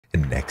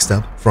And next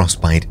up,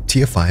 Frostbite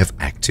Tier 5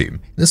 Act 2.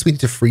 In this we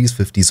need to freeze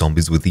 50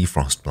 zombies with the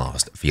Frost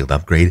Blast field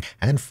upgrade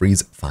and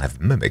freeze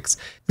 5 mimics.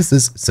 This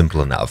is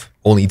simple enough.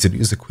 All you need to do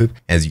is equip,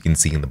 as you can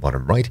see in the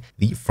bottom right,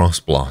 the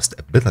Frost Blast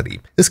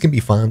ability. This can be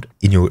found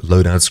in your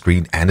loadout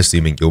screen, and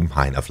assuming you're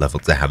high enough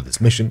level to have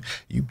this mission,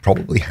 you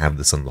probably have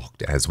this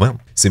unlocked as well.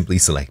 Simply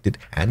select it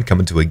and come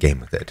into a game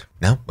with it.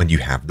 Now, when you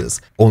have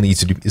this, all you need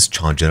to do is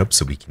charge it up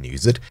so we can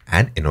use it,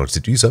 and in order to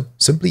do so,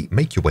 simply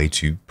make your way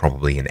to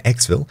probably an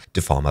exfil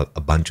to farm up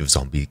a bunch of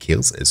zombie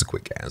kills as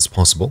quick as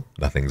possible.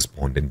 Nothing's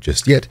spawned in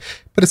just yet,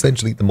 but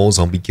essentially the more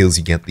zombie kills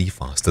you get, the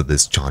faster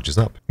this charges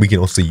up. We can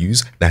also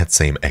use that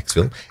same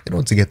exfil in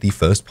order to get the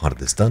first part of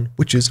this done,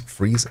 which is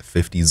freeze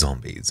 50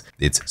 zombies.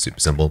 It's super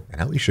simple, and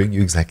I'll be showing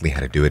you exactly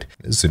how to do it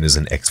as soon as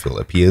an exfil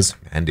appears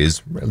and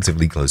is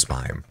relatively close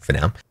by. For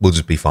now, we'll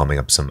just be farming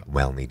up some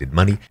well-needed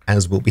money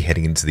as we'll be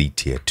heading into the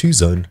Tier 2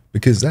 zone,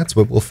 because that's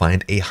where we'll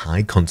find a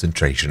high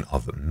concentration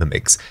of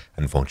mimics.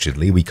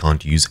 Unfortunately, we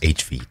can't use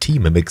HVT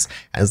mimics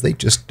as they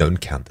just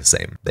don't count the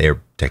same.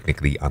 They're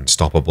technically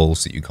unstoppable,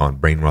 so you can't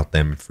brain rot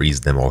them,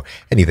 freeze them, or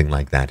anything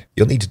like that.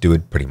 You'll need to do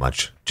it pretty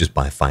much just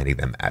by finding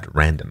them at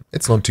random.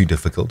 It's not too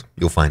difficult.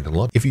 You'll find a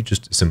lot if you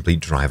just simply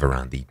drive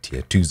around the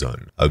Tier 2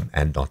 zone. Oh,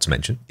 and not to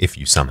mention, if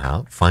you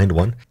somehow find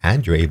one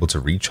and you're able to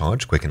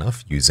recharge quick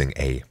enough using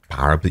a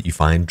power-up that you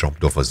find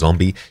dropped off a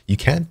zombie, you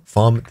can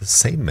farm the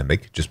same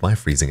mimic just by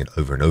freezing it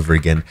over and over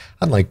again.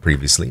 Unlike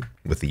previously,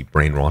 with the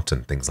brain rot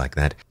and things like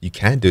that, you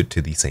can do it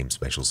to the same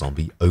special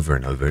zombie over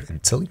and over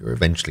until you're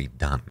eventually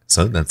done.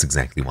 So that's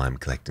exactly why I'm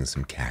collecting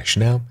some cash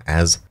now,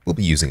 as we'll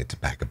be using it to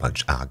pack a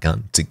punch our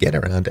gun to get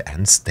around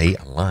and stay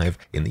alive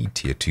in the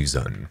Tier 2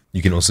 zone.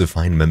 You can also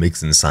find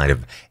mimics inside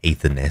of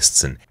aether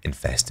nests and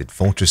infested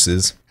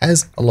fortresses,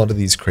 as a lot of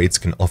these crates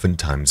can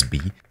oftentimes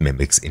be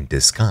mimics in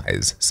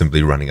disguise.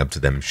 Simply running up to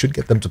them should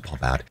get them to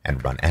pop out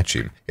and run at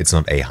you. It's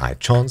not a high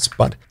chance,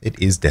 but it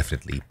is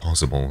definitely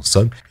possible.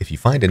 So if you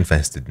find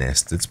infested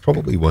nests, it's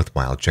probably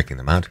worthwhile checking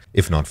them out,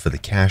 if not for the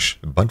cash,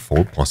 but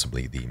for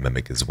possibly the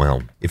mimic as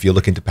well. If you're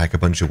looking to pack a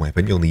punch a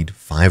weapon, you'll need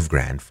 5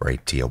 grand for a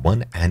Tier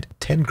 1 and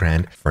 10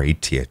 grand for a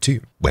Tier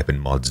 2. Weapon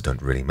mods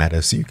don't really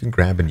matter, so you can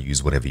grab and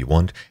use whatever you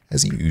want,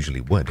 as you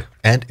usually would.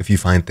 And if you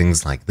find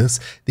things like this,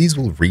 these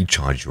will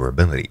recharge your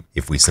ability.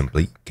 If we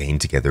simply gain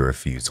together a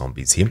few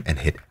zombies here and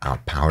hit our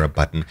power up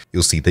button,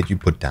 you'll see that you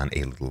put down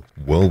a little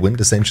whirlwind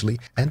essentially,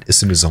 and as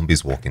soon as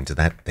zombies walk into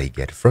that, they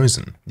get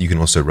frozen. You can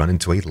also run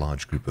into a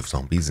large group of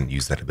zombies and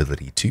use that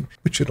ability too,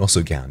 which should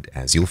also count,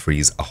 as you'll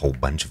freeze a whole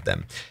bunch of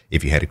them.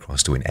 If you head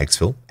across to an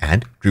exfil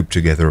and group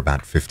together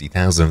about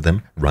 50,000 of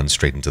them, run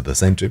straight into the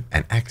center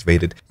and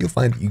activate it, you'll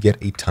find you get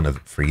a ton of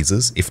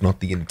freezes, if not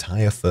the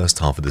entire first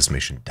half of this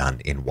mission done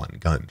in one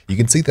go. You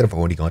can see that I've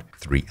already got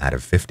 3 out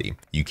of 50.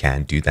 You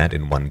can do that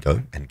in one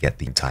go and get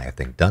the entire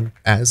thing done,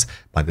 as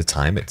by the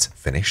time it's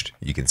finished,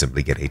 you can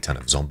simply get a ton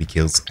of zombie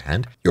kills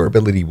and your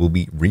ability will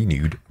be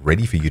renewed,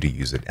 ready for you to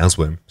use it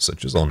elsewhere,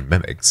 such as on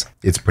mimics.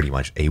 It's pretty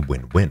much a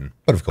win-win.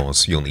 But of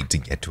course, you'll need to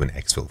get to an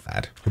exfil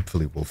fat.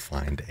 Hopefully we'll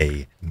find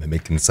a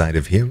mimic inside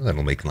of here.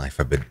 That'll make life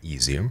a bit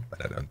easier,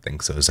 but I don't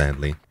think so,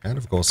 sadly. And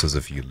of course, there's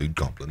a few loot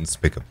goblins to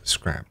pick up the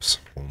scraps.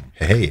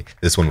 Hey,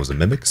 this one was a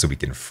mimic, so we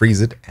can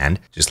freeze it, and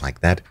just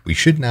like that, we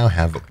should now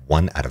have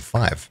 1 out of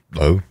 5.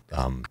 Oh,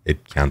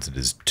 it counted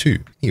as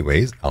 2.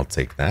 Anyways, I'll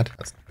take that.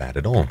 That's not bad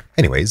at all.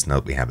 Anyways, now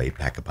that we have a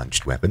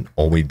pack-a-punched weapon,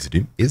 all we need to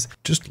do is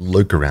just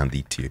lurk around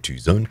the Tier 2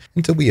 zone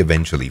until we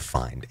eventually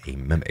find a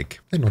mimic.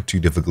 They're not too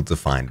difficult to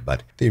find,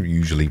 but they're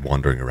usually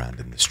wandering around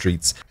in the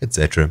streets,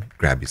 etc.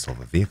 Grab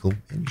yourself a vehicle,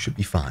 and you should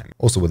be fine.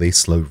 Also, with a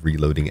slow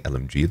reloading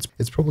LMG,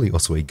 it's probably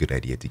also a good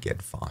idea to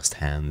get fast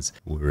hands,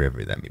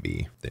 wherever that may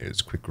be.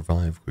 There's quick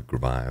revive, quick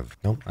revive.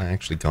 No, I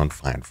actually can't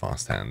find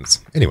fast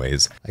hands.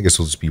 Anyways, I guess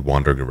we'll just be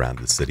wandering around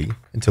the city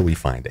until we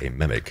find a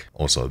mimic.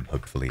 Also,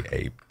 hopefully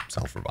a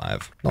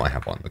self-revive. No, I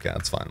have one. Okay,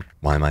 that's fine.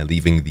 Why am I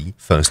leaving the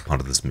first part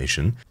of this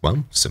mission?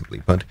 Well,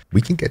 simply put,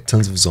 we can get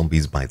tons of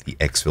zombies by the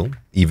exfil,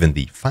 even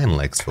the final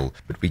exfil,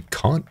 but we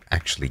can't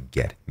actually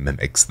get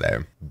mimics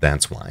there.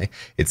 That's why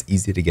it's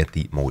easier to get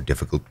the more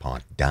difficult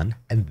part done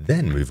and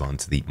then move on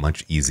to the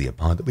much easier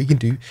part that we can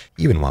do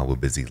even while we're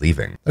busy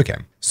leaving. Okay,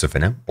 so for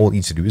now, all you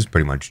need to do is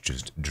pretty much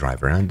just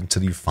drive around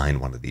until you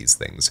find one of these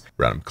things.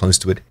 Run up close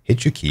to it,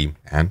 hit your key,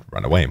 and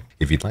run away.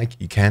 If you'd like,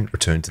 you can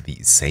return to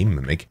the same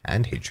mimic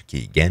and hit your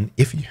key again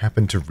if you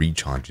happen to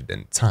recharge it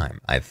in time.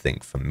 I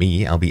think for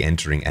me, I'll be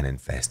entering an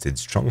infested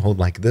stronghold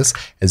like this,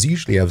 as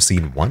usually I've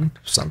seen 1,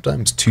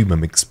 sometimes 2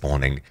 mimics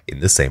spawning in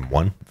the same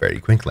one very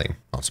quickly.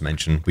 Not to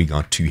mention, we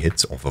got 2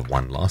 hits off of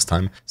 1 last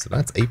time, so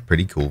that's a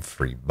pretty cool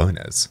free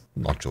bonus.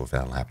 Not sure if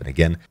that'll happen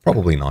again.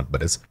 Probably not,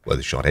 but it's worth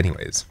a shot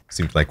anyways.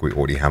 Seems like we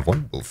already have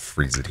one. We'll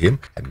freeze it here.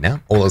 And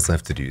now all that's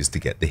left to do is to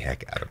get the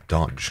heck out of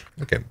Dodge.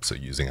 Okay, so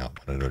using our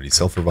one and only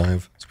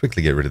self-revive, let's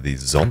quickly get rid of these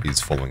zombies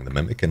following the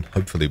mimic, and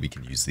hopefully we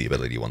can use the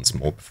ability once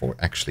more before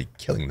actually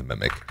killing the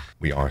mimic.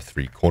 We are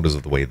 3/4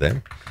 of the way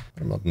there.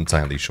 I'm not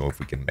entirely sure if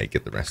we can make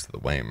it the rest of the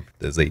way.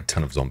 There's a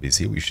ton of zombies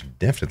here. We should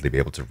definitely be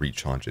able to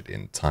recharge it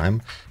in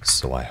time.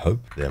 So I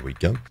hope, there we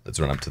go. Let's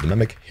run up to the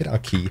mimic, hit our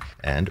key,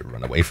 and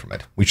run away from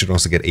it. We should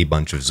also get a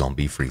bunch of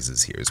zombie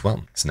freezes here as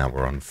well. So now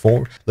we're on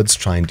 4. Let's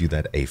try and do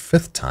that a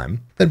 5th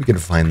time. Then we can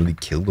finally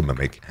kill the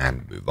mimic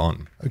and move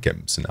on. Okay,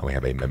 so now we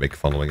have a mimic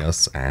following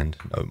us and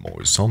no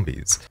more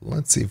zombies.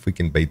 Let's see if we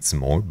can bait some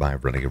more by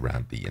running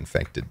around the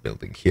infected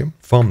building here,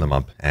 farm them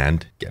up,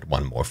 and get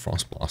one more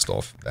frost blast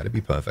off. That'd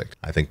be perfect.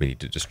 I think we need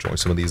to destroy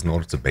some of these in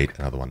order to bait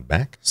another one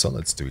back. So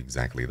let's do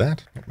exactly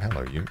that. Oh,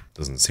 hello you.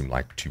 Doesn't seem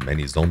like too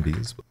many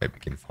zombies, but maybe we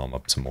can farm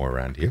up some more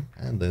around here.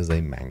 And there's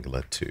a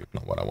mangler too.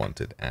 Not what I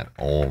wanted at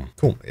all.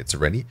 Cool, it's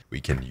ready. We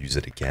can use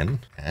it again.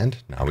 And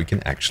now we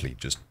can actually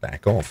just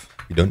back off.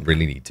 We don't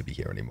really need to be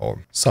here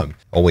anymore. So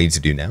all we need to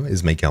do now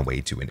is make our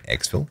way to an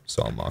exfil.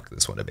 So I'll mark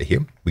this one over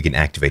here. We can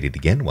activate it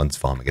again once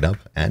farming it up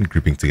and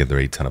grouping together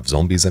a ton of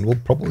zombies, and we'll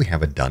probably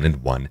have it done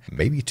in 1,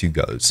 maybe 2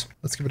 goes.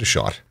 Let's give it a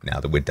shot now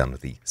that we're done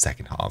with the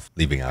second half.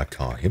 Leaving our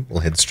car here,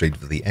 we'll head straight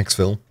for the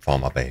exfil,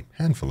 farm up a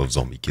handful of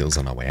zombie kills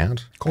on our way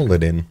out, call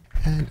it in,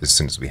 and as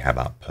soon as we have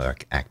our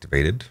perk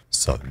activated,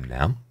 so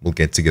now we'll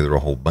get together a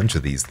whole bunch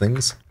of these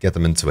things, get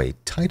them into a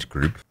tight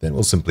group, then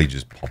we'll simply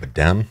just pop it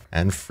down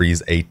and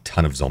freeze a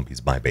ton of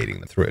zombies by baiting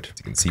them through it. As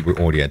you can see, we're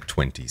already at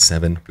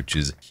 27, which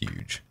is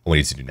huge. All we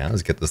need to do now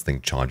is get this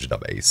thing charged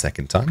up a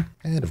second time,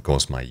 and of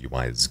course my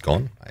UI is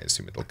gone. I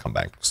assume it'll come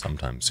back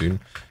sometime soon,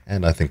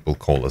 and I think we'll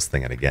call this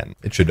thing in again.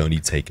 It should only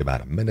take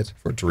about a minute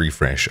for it to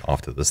refresh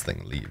after this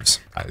thing leaves.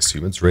 I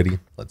assume it's ready.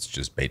 Let's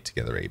just bait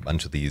together a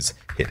bunch of these,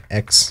 hit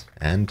X,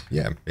 and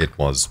yeah, it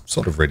was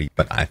sort of ready,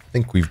 but I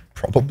think we've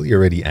probably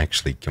already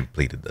actually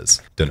completed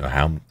this. Don't know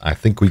how. I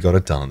think we got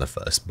it done in the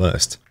first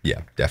burst.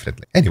 Yeah,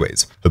 definitely.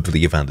 Anyways, hopefully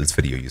you found this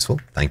video useful.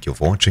 Thank you all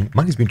for watching.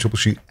 My name's been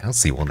Troubleshoot, and I'll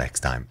see you all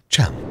next time.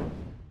 Ciao.